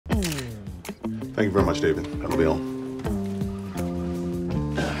Thank you very much, David. That'll be all.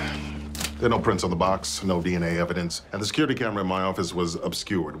 There are no prints on the box, no DNA evidence, and the security camera in my office was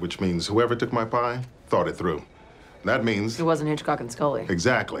obscured, which means whoever took my pie thought it through. That means... It wasn't Hitchcock and Scully.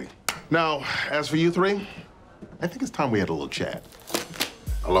 Exactly. Now, as for you three, I think it's time we had a little chat.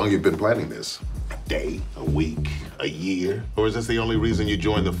 How long have you been planning this? A day, a week, a year? Or is this the only reason you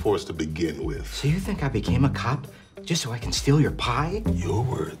joined the force to begin with? So you think I became a cop just so I can steal your pie? Your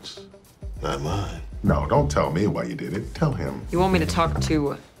words, not mine. No, don't tell me why you did it. Tell him. You want me to talk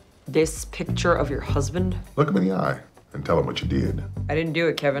to this picture of your husband? Look him in the eye and tell him what you did. I didn't do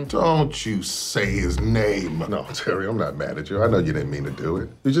it, Kevin. Don't you say his name. No, Terry, I'm not mad at you. I know you didn't mean to do it.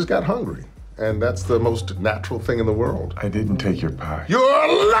 You just got hungry. And that's the most natural thing in the world. I didn't take your pie.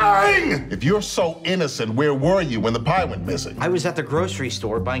 You're lying! If you're so innocent, where were you when the pie went missing? I was at the grocery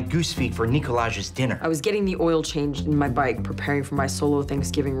store buying goose feet for Nicolaj's dinner. I was getting the oil changed in my bike, preparing for my solo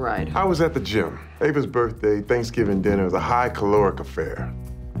Thanksgiving ride. I was at the gym. Ava's birthday, Thanksgiving dinner is a high-caloric affair.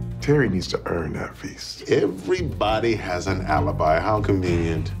 Terry needs to earn that feast. Everybody has an alibi. How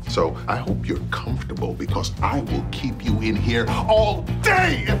convenient. So I hope you're comfortable because I will keep you in here all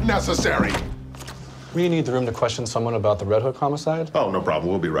day if necessary. We need the room to question someone about the Red Hook homicide. Oh, no problem.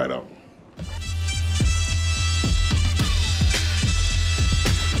 We'll be right up.